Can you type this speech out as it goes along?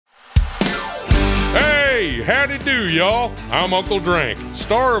Howdy do, y'all. I'm Uncle Drank,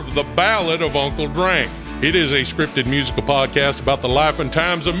 star of The Ballad of Uncle Drank. It is a scripted musical podcast about the life and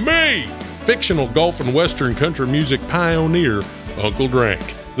times of me, fictional golf and western country music pioneer, Uncle Drank.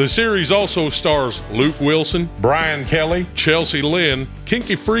 The series also stars Luke Wilson, Brian Kelly, Chelsea Lynn,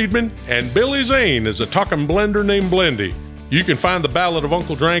 Kinky Friedman, and Billy Zane as a talking blender named Blendy. You can find The Ballad of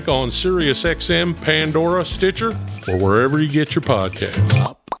Uncle Drank on SiriusXM, Pandora, Stitcher, or wherever you get your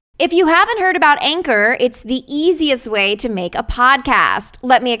podcasts. If you haven't heard about Anchor, it's the easiest way to make a podcast.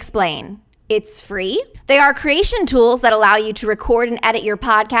 Let me explain. It's free. They are creation tools that allow you to record and edit your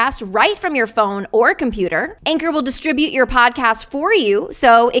podcast right from your phone or computer. Anchor will distribute your podcast for you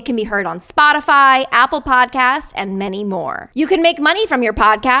so it can be heard on Spotify, Apple Podcasts, and many more. You can make money from your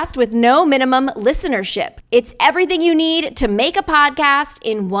podcast with no minimum listenership. It's everything you need to make a podcast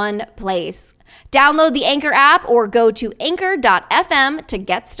in one place. Download the Anchor app or go to anchor.fm to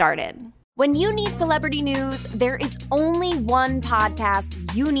get started. When you need celebrity news, there is only one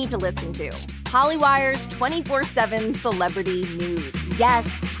podcast you need to listen to. Hollywire's 24/7 celebrity news. Yes,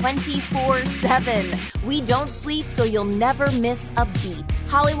 24/7. We don't sleep, so you'll never miss a beat.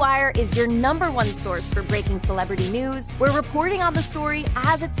 Hollywire is your #1 source for breaking celebrity news. We're reporting on the story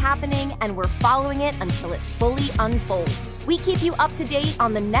as it's happening, and we're following it until it fully unfolds. We keep you up to date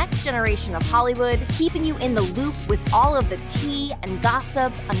on the next generation of Hollywood, keeping you in the loop with all of the tea and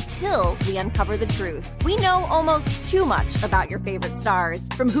gossip until we uncover the truth. We know almost too much about your favorite stars,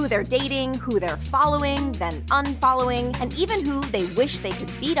 from who they're dating, who they're following, then unfollowing, and even who they wish they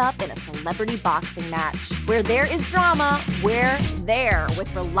could beat up in a celebrity boxing match. Where there is drama, we're there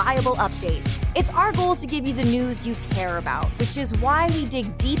with reliable updates. It's our goal to give you the news you care about, which is why we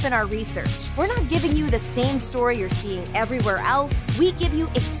dig deep in our research. We're not giving you the same story you're seeing everywhere else. We give you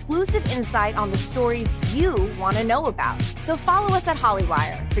exclusive insight on the stories you want to know about. So follow us at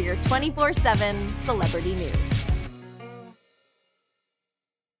Hollywire for your 24/7 celebrity news.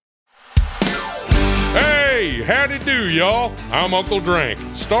 Hey, howdy do, y'all. I'm Uncle Drank,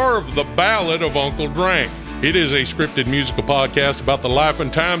 star of The Ballad of Uncle Drank. It is a scripted musical podcast about the life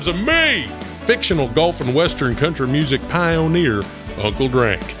and times of me, fictional golf and western country music pioneer, Uncle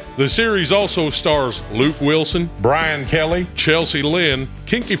Drank. The series also stars Luke Wilson, Brian Kelly, Chelsea Lynn,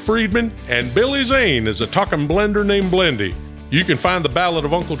 Kinky Friedman, and Billy Zane as a talking blender named Blendy. You can find The Ballad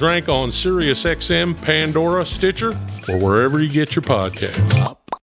of Uncle Drank on SiriusXM, Pandora, Stitcher, or wherever you get your podcasts.